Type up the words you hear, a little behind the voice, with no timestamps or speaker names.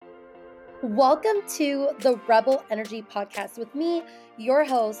Welcome to the Rebel Energy Podcast with me, your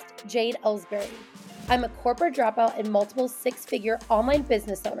host, Jade Ellsbury. I'm a corporate dropout and multiple six-figure online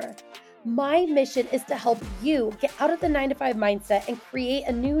business owner. My mission is to help you get out of the 9-to-5 mindset and create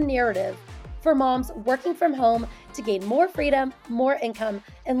a new narrative for moms working from home to gain more freedom, more income,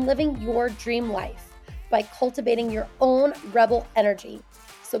 and living your dream life by cultivating your own rebel energy.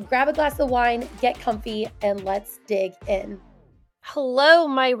 So grab a glass of wine, get comfy, and let's dig in. Hello,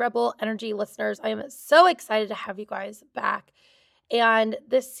 my Rebel Energy listeners. I am so excited to have you guys back. And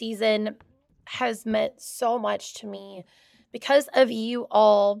this season has meant so much to me because of you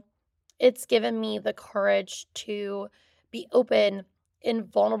all. It's given me the courage to be open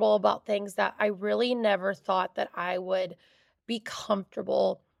and vulnerable about things that I really never thought that I would be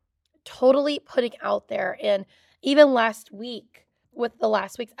comfortable totally putting out there. And even last week, with the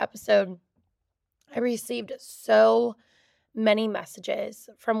last week's episode, I received so many messages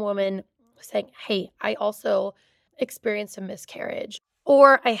from women saying, hey, I also experienced a miscarriage,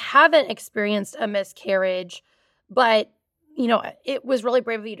 or I haven't experienced a miscarriage, but, it was really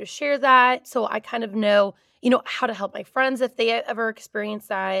brave of you to share that. So I kind of know, how to help my friends if they ever experience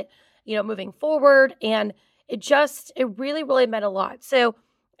that, moving forward. And it really, really meant a lot. So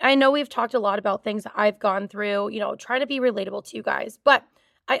I know we've talked a lot about things that I've gone through, trying to be relatable to you guys, but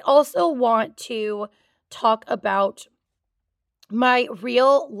I also want to talk about my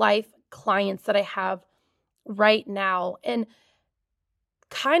real life clients that I have right now and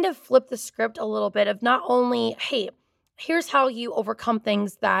kind of flip the script a little bit of not only, hey, here's how you overcome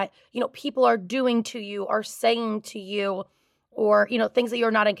things that, people are doing to you or saying to you or, things that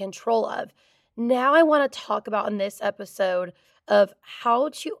you're not in control of. Now I want to talk about in this episode of how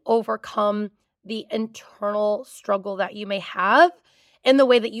to overcome the internal struggle that you may have in the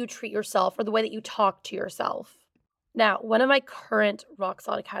way that you treat yourself or the way that you talk to yourself. Now, one of my current Rock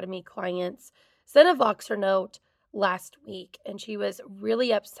Solid Academy clients sent a Voxer note last week, and she was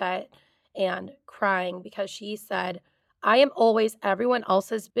really upset and crying because she said, I am always everyone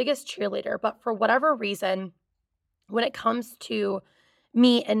else's biggest cheerleader, but for whatever reason, when it comes to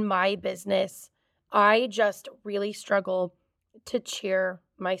me and my business, I just really struggle to cheer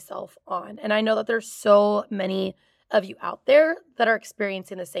myself on. And I know that there's so many of you out there that are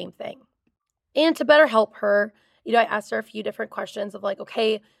experiencing the same thing. And to better help her, I asked her a few different questions of like,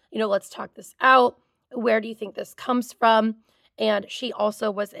 okay, let's talk this out. Where do you think this comes from? And she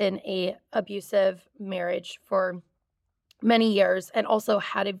also was in a abusive marriage for many years and also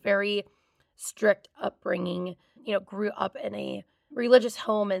had a very strict upbringing, grew up in a religious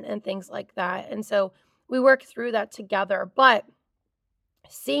home and things like that. And so we worked through that together. But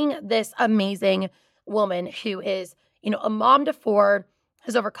seeing this amazing woman who is, a mom to four,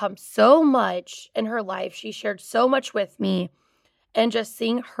 has overcome so much in her life. She shared so much with me. And just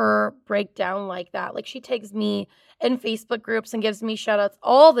seeing her break down like that, like she tags me in Facebook groups and gives me shout outs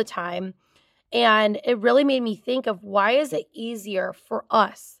all the time. And it really made me think of why is it easier for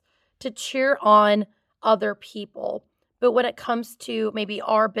us to cheer on other people? But when it comes to maybe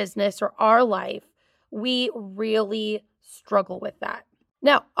our business or our life, we really struggle with that.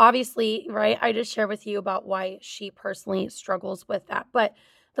 Now, obviously, right, I just shared with you about why she personally struggles with that, but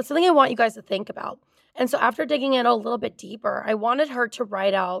that's something I want you guys to think about. And so after digging in a little bit deeper, I wanted her to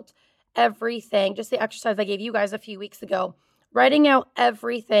write out everything, just the exercise I gave you guys a few weeks ago, writing out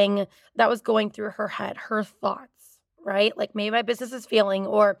everything that was going through her head, her thoughts, right? Like maybe my business is failing,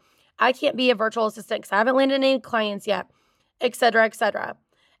 or I can't be a virtual assistant because I haven't landed any clients yet, et cetera, et cetera.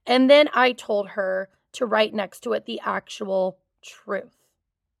 And then I told her to write next to it the actual truth.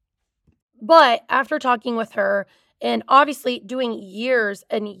 But after talking with her and obviously doing years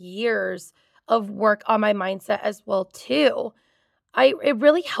and years of work on my mindset as well too, it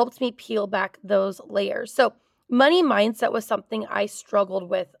really helped me peel back those layers. So money mindset was something I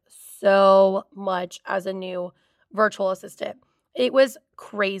struggled with so much as a new virtual assistant. It was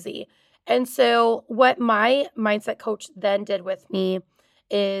crazy. And so what my mindset coach then did with me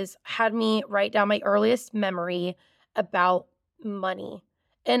is had me write down my earliest memory about money.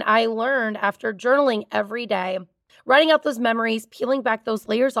 And I learned after journaling every day, writing out those memories, peeling back those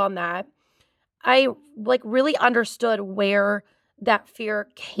layers on that, I really understood where that fear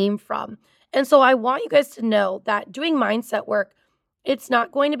came from. And so I want you guys to know that doing mindset work, it's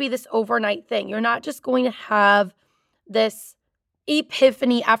not going to be this overnight thing. You're not just going to have this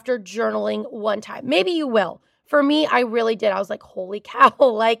epiphany after journaling one time. Maybe you will. For me, I really did. I was like, holy cow,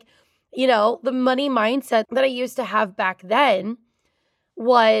 the money mindset that I used to have back then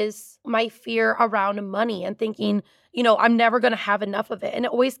was my fear around money and thinking, I'm never going to have enough of it. And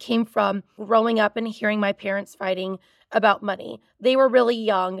it always came from growing up and hearing my parents fighting about money. They were really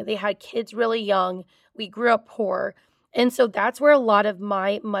young. They had kids really young. We grew up poor. And so that's where a lot of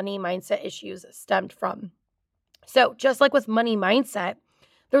my money mindset issues stemmed from. So just like with money mindset,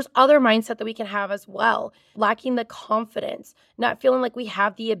 there's other mindset that we can have as well. Lacking the confidence, not feeling like we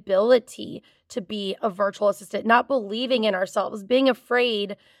have the ability to be a virtual assistant, not believing in ourselves, being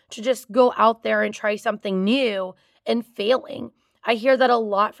afraid to just go out there and try something new and failing. I hear that a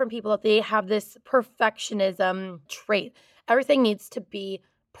lot from people that they have this perfectionism trait. Everything needs to be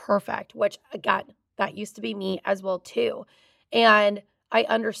perfect, which again, that used to be me as well too. And I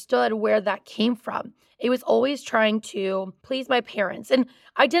understood where that came from. It was always trying to please my parents. And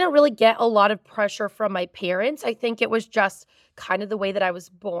I didn't really get a lot of pressure from my parents. I think it was just kind of the way that I was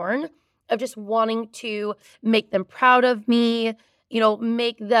born, of just wanting to make them proud of me,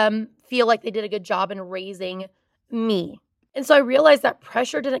 make them feel like they did a good job in raising me. And so I realized that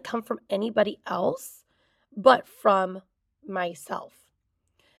pressure didn't come from anybody else, but from myself.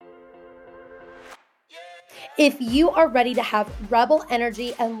 If you are ready to have rebel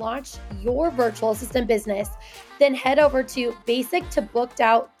energy and launch your virtual assistant business, then head over to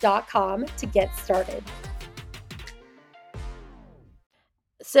basictobookedout.com to get started.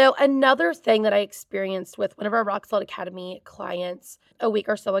 So another thing that I experienced with one of our Rock Solid Academy clients a week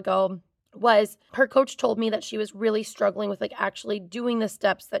or so ago was her coach told me that she was really struggling with actually doing the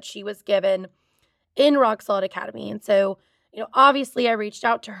steps that she was given in Rock Solid Academy. And so, obviously I reached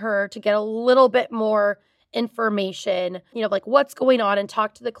out to her to get a little bit more information, what's going on, and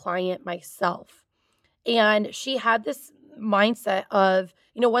talk to the client myself. And she had this mindset of,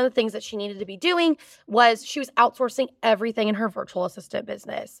 one of the things that she needed to be doing was she was outsourcing everything in her virtual assistant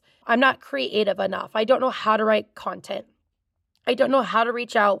business. I'm not creative enough. I don't know how to write content. I don't know how to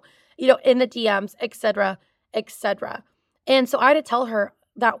reach out, in the DMs, et cetera, et cetera. And so I had to tell her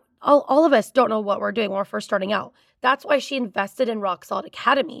that all of us don't know what we're doing when we're first starting out. That's why she invested in Rock Solid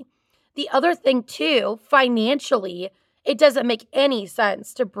Academy. The other thing too, financially, it doesn't make any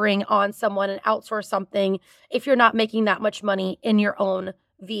sense to bring on someone and outsource something if you're not making that much money in your own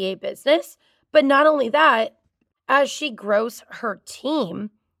VA business. But not only that, as she grows her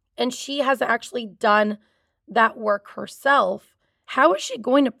team and she has actually done that work herself, how is she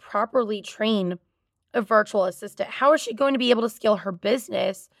going to properly train a virtual assistant? How is she going to be able to scale her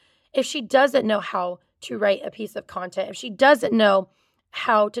business if she doesn't know how to write a piece of content, if she doesn't know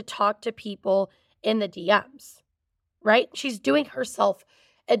how to talk to people in the DMs, right? She's doing herself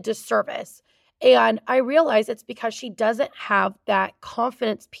a disservice. And I realize it's because she doesn't have that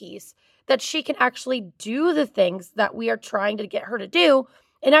confidence piece that she can actually do the things that we are trying to get her to do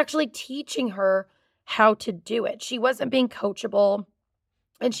and actually teaching her how to do it. She wasn't being coachable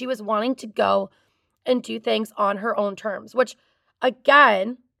and she was wanting to go and do things on her own terms, which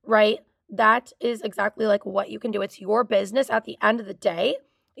again, right? That is exactly what you can do. It's your business at the end of the day.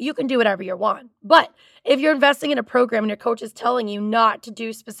 You can do whatever you want. But if you're investing in a program and your coach is telling you not to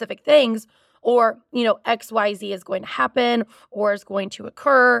do specific things or, XYZ is going to happen or is going to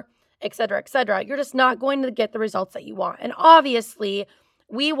occur, et cetera, you're just not going to get the results that you want. And obviously,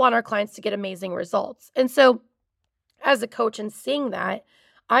 we want our clients to get amazing results. And so as a coach and seeing that,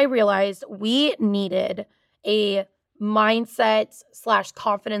 I realized we needed a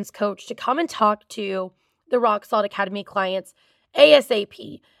mindset/confidence coach to come and talk to the Rock Solid Academy clients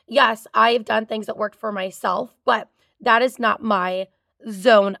ASAP. Yes, I've done things that worked for myself, but that is not my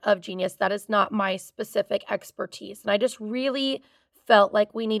zone of genius. That is not my specific expertise. And I just really felt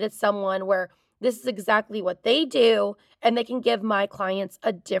like we needed someone where this is exactly what they do, and they can give my clients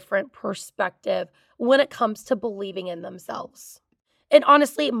a different perspective when it comes to believing in themselves. And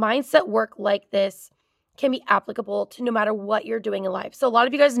honestly, mindset work like this can be applicable to no matter what you're doing in life. So a lot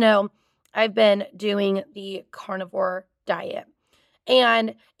of you guys know I've been doing the carnivore diet.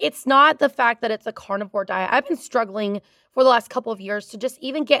 And it's not the fact that it's a carnivore diet. I've been struggling for the last couple of years to just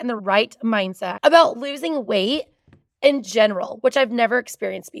even get in the right mindset about losing weight in general, which I've never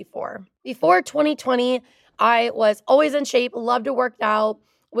experienced before. Before 2020, I was always in shape, loved to work out,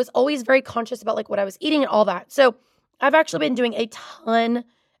 was always very conscious about what I was eating and all that. So I've actually been doing a ton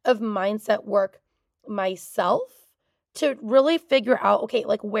of mindset work myself to really figure out, okay,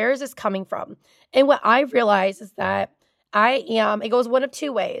 where is this coming from? And what I realized is that it goes one of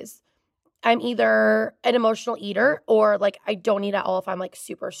two ways. I'm either an emotional eater or I don't eat at all if I'm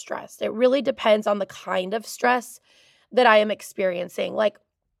super stressed. It really depends on the kind of stress that I am experiencing.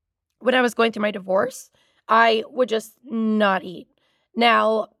 When I was going through my divorce, I would just not eat.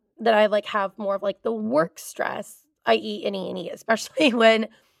 Now that I have more of the work stress, I eat and eat and eat, especially when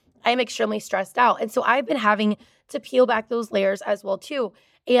I'm extremely stressed out. And so I've been having to peel back those layers as well too.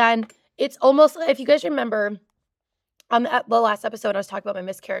 And it's almost, if you guys remember on the last episode, I was talking about my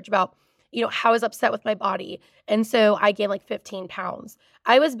miscarriage, about, how I was upset with my body. And so I gained like 15 pounds.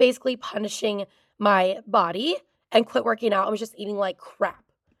 I was basically punishing my body and quit working out. I was just eating like crap.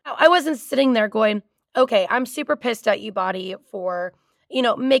 I wasn't sitting there going, okay, I'm super pissed at you, body, for,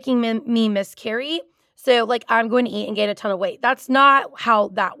 making me miscarry. So like I'm going to eat and gain a ton of weight. That's not how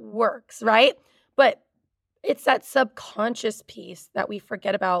that works, right? But it's that subconscious piece that we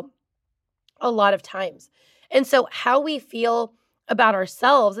forget about a lot of times. And so how we feel about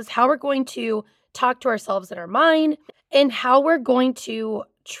ourselves is how we're going to talk to ourselves in our mind, and how we're going to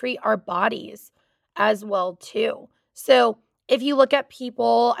treat our bodies as well too. So if you look at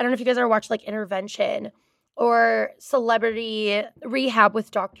people, I don't know if you guys ever watched like Intervention or Celebrity Rehab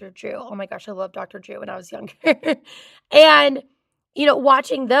with Dr. Drew. Oh my gosh, I loved Dr. Drew when I was younger. And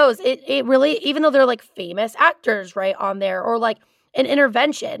watching those, it really, even though they're like famous actors right on there, or like an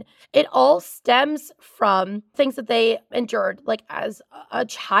Intervention, it all stems from things that they endured like as a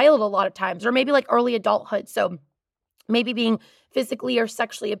child a lot of times, or maybe like early adulthood. So maybe being physically or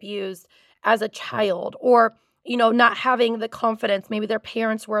sexually abused as a child, or not having the confidence. Maybe their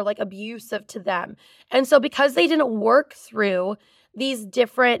parents were like abusive to them. And so because they didn't work through these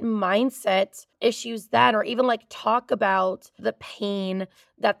different mindset issues then, or even like talk about the pain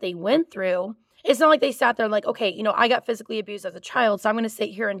that they went through, it's not like they sat there like, okay, I got physically abused as a child, so I'm going to sit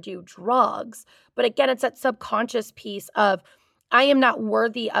here and do drugs. But again, it's that subconscious piece of, I am not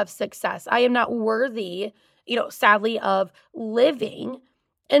worthy of success. I am not worthy, sadly, of living.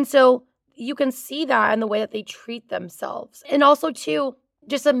 And so you can see that in the way that they treat themselves. And also too,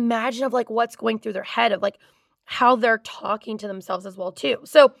 just imagine of like what's going through their head, of like how they're talking to themselves as well too.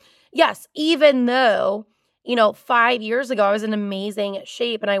 So yes, even though, 5 years ago, I was in amazing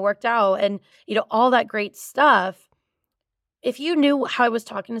shape and I worked out and, all that great stuff. If you knew how I was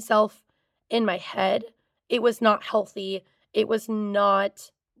talking to self in my head, it was not healthy. It was not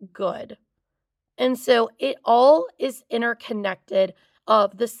good. And so it all is interconnected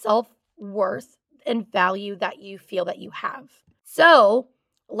of the self-worth and value that you feel that you have. So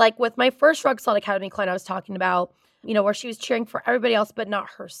like with my first Rock Solid Academy client I was talking about, where she was cheering for everybody else but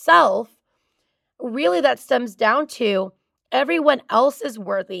not herself, really that stems down to everyone else is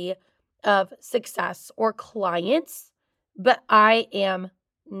worthy of success or clients, but I am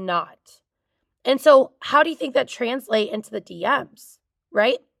not. And so how do you think that translates into the DMs,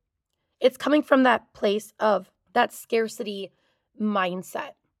 right? It's coming from that place of that scarcity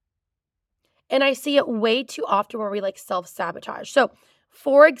mindset. And I see it way too often where we like self-sabotage. So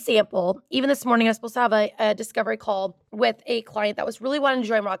for example, even this morning, I was supposed to have a discovery call with a client that was really wanting to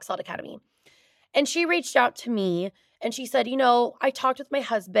join Rock Solid Academy. And she reached out to me and she said, I talked with my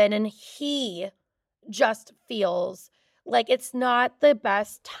husband and he just feels like it's not the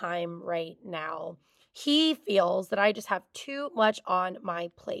best time right now. He feels that I just have too much on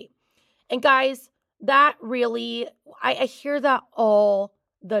my plate. And guys, that really, I hear that all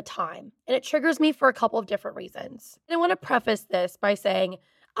the time. And it triggers me for a couple of different reasons. And I want to preface this by saying,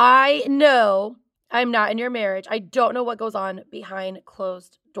 I know I'm not in your marriage. I don't know what goes on behind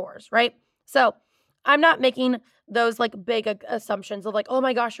closed doors, right? So I'm not making those like big assumptions of like, oh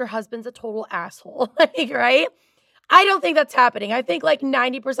my gosh, your husband's a total asshole, like, right? I don't think that's happening. I think like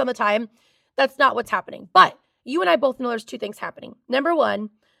 90% of the time, that's not what's happening. But you and I both know there's two things happening. Number one,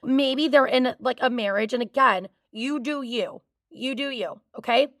 maybe they're in like a marriage. And again, you do you,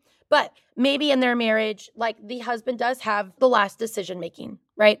 okay? But maybe in their marriage, like the husband does have the last decision making,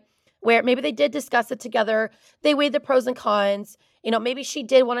 right? Where maybe they did discuss it together. They weighed the pros and cons. Maybe she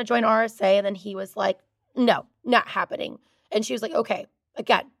did want to join RSA and then he was like, no, not happening. And she was like, okay,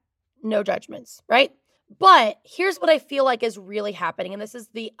 again, no judgments, right? But here's what I feel like is really happening. And this is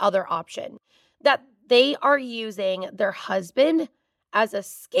the other option, that they are using their husband as a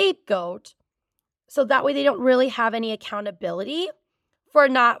scapegoat. So that way they don't really have any accountability for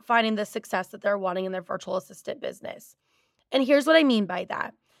not finding the success that they're wanting in their virtual assistant business. And here's what I mean by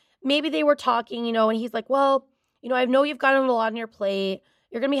that. Maybe they were talking, and he's like, well, I know you've got a lot on your plate.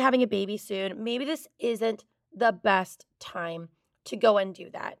 You're going to be having a baby soon. Maybe this isn't the best time to go and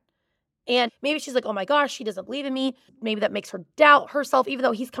do that. And maybe she's like, oh my gosh, she doesn't believe in me. Maybe that makes her doubt herself, even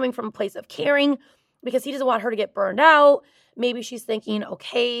though he's coming from a place of caring because he doesn't want her to get burned out. Maybe she's thinking,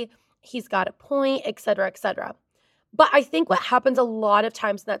 okay, he's got a point, et cetera, et cetera. But I think what happens a lot of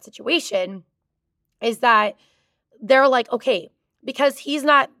times in that situation is that they're like, okay, because he's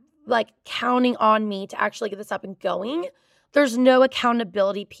not like counting on me to actually get this up and going, there's no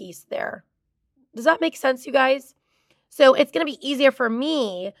accountability piece there. Does that make sense, you guys? So it's going to be easier for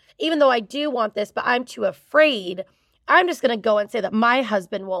me, even though I do want this, but I'm too afraid. I'm just going to go and say that my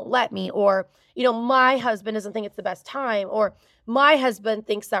husband won't let me, or, my husband doesn't think it's the best time, or my husband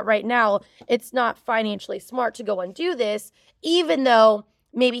thinks that right now it's not financially smart to go and do this, even though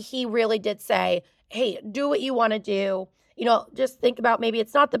maybe he really did say, hey, do what you want to do. Just think about maybe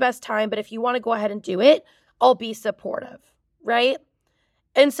it's not the best time, but if you want to go ahead and do it, I'll be supportive, right?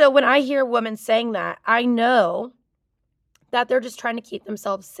 And so when I hear women saying that, I know that they're just trying to keep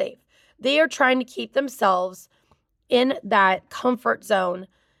themselves safe. They are trying to keep themselves in that comfort zone,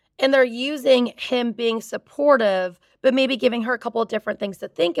 and they're using him being supportive, but maybe giving her a couple of different things to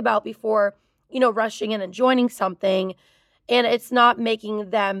think about before, rushing in and joining something. And it's not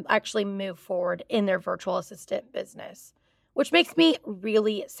making them actually move forward in their virtual assistant business, which makes me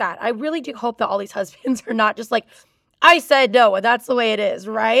really sad. I really do hope that all these husbands are not just like, I said no, and that's the way it is,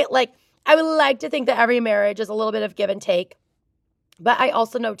 right? Like, I would like to think that every marriage is a little bit of give and take. But I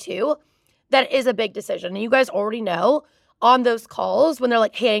also know, too, that it is a big decision. And you guys already know on those calls when they're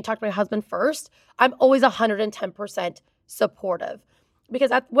like, hey, I need to talk to my husband first, I'm always 110% supportive.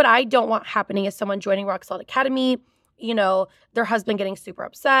 Because what I don't want happening is someone joining Rock Solid Academy, their husband getting super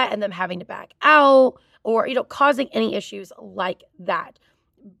upset and them having to back out, or, causing any issues like that.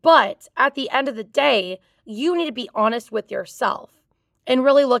 But at the end of the day, you need to be honest with yourself and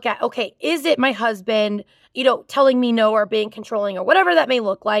really look at, okay, is it my husband, telling me no or being controlling or whatever that may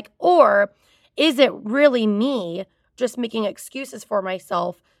look like? Or is it really me just making excuses for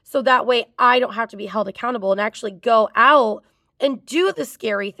myself so that way I don't have to be held accountable and actually go out and do the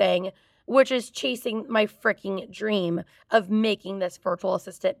scary thing, which is chasing my freaking dream of making this virtual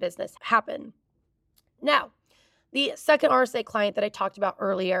assistant business happen. Now, the second RSA client that I talked about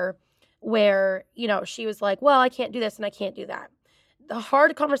earlier, where, she was like, well, I can't do this and I can't do that. The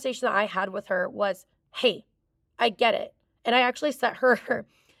hard conversation that I had with her was, hey, I get it. And I actually sent her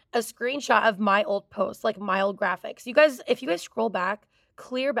a screenshot of my old posts, like my old graphics. You guys, if you guys scroll back,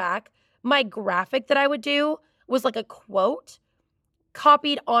 clear back, my graphic that I would do was like a quote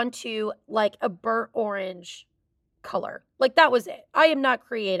copied onto like a burnt orange color. Like that was it. I am not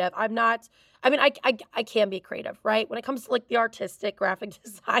creative. I can be creative, right? When it comes to like the artistic graphic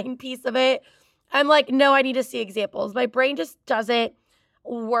design piece of it, I'm like, no, I need to see examples. My brain just doesn't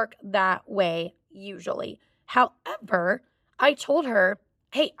work that way usually. However, I told her,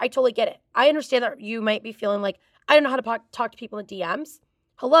 hey, I totally get it. I understand that you might be feeling like, I don't know how to talk to people in DMs.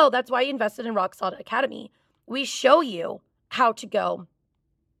 Hello, that's why you invested in Rock Solid Academy. We show you how to go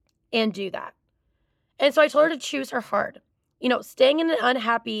and do that. And so I told her to choose her hard. Staying in an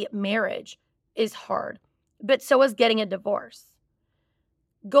unhappy marriage is hard, but so is getting a divorce.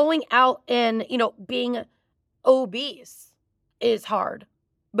 Going out and, being obese is hard,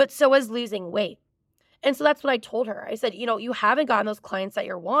 but so is losing weight. And so that's what I told her. I said, you haven't gotten those clients that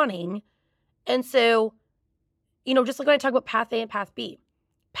you're wanting. And so, just like when I talk about path A and path B,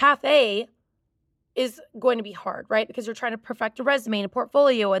 path A is going to be hard, right? Because you're trying to perfect a resume and a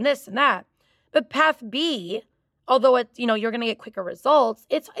portfolio and this and that. But path B, although it's, you're going to get quicker results,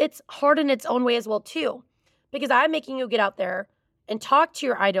 it's hard in its own way as well too. Because I'm making you get out there and talk to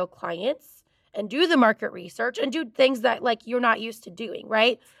your ideal clients and do the market research and do things that like you're not used to doing,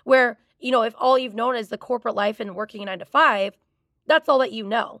 right? Where, if all you've known is the corporate life and working a 9 to 5, that's all that you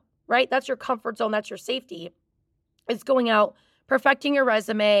know, right? That's your comfort zone. That's your safety. It's going out, perfecting your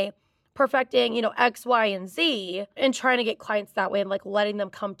resume, perfecting, X, Y, and Z, and trying to get clients that way and like letting them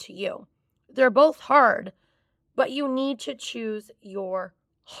come to you. They're both hard, but you need to choose your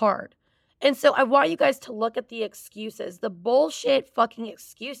hard. And so I want you guys to look at the excuses, the bullshit fucking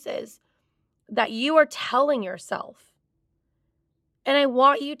excuses that you are telling yourself. And I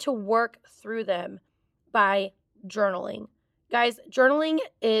want you to work through them by journaling. Guys, journaling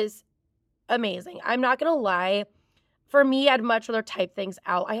is amazing. I'm not going to lie. For me, I'd much rather type things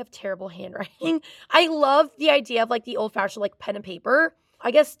out. I have terrible handwriting. I love the idea of like the old-fashioned like pen and paper.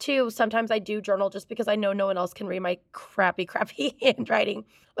 I guess too, sometimes I do journal just because I know no one else can read my crappy handwriting.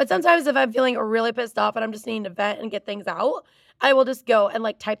 But sometimes if I'm feeling really pissed off and I'm just needing to vent and get things out, I will just go and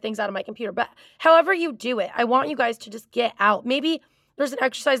like type things out on my computer. But however you do it, I want you guys to just get out. Maybe there's an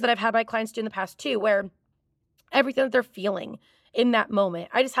exercise that I've had my clients do in the past too, where everything that they're feeling in that moment,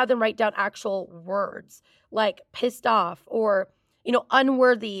 I just have them write down actual words like pissed off or,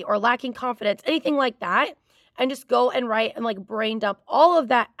 unworthy or lacking confidence, anything like that. And just go and write and like brain dump all of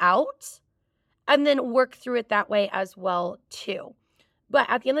that out and then work through it that way as well too. But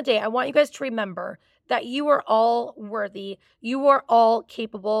at the end of the day, I want you guys to remember that you are all worthy. You are all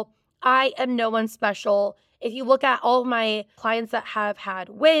capable. I am no one special. If you look at all of my clients that have had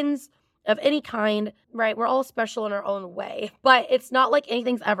wins of any kind, right, we're all special in our own way. But it's not like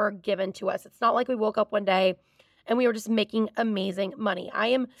anything's ever given to us. It's not like we woke up one day and we were just making amazing money. I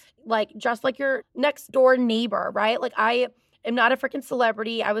am like just like your next door neighbor, right? Like I am not a freaking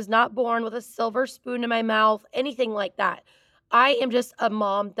celebrity. I was not born with a silver spoon in my mouth, anything like that. I am just a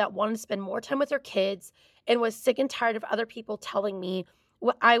mom that wanted to spend more time with her kids and was sick and tired of other people telling me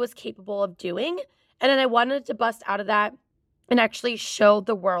what I was capable of doing. And then I wanted to bust out of that and actually show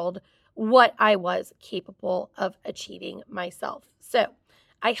the world what I was capable of achieving myself. So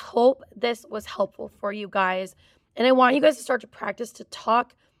I hope this was helpful for you guys. And I want you guys to start to practice to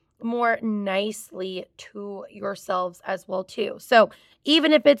talk more nicely to yourselves as well too. So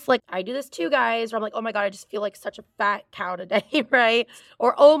even if it's like I do this too, guys, or I'm like, oh my God, I just feel like such a fat cow today, right?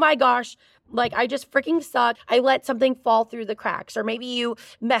 Or oh my gosh, like I just freaking suck. I let something fall through the cracks, or maybe you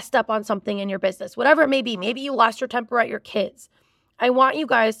messed up on something in your business, whatever it may be. Maybe you lost your temper at your kids. I want you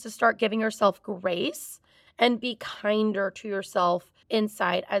guys to start giving yourself grace and be kinder to yourself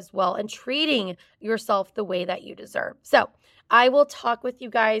inside as well, and treating yourself the way that you deserve. So I will talk with you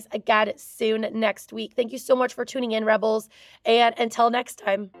guys again soon next week. Thank you so much for tuning in, Rebels. And until next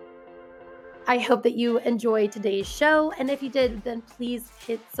time, I hope that you enjoyed today's show. And if you did, then please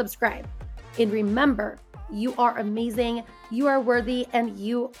hit subscribe. And remember, you are amazing, you are worthy, and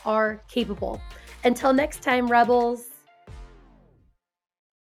you are capable. Until next time, Rebels.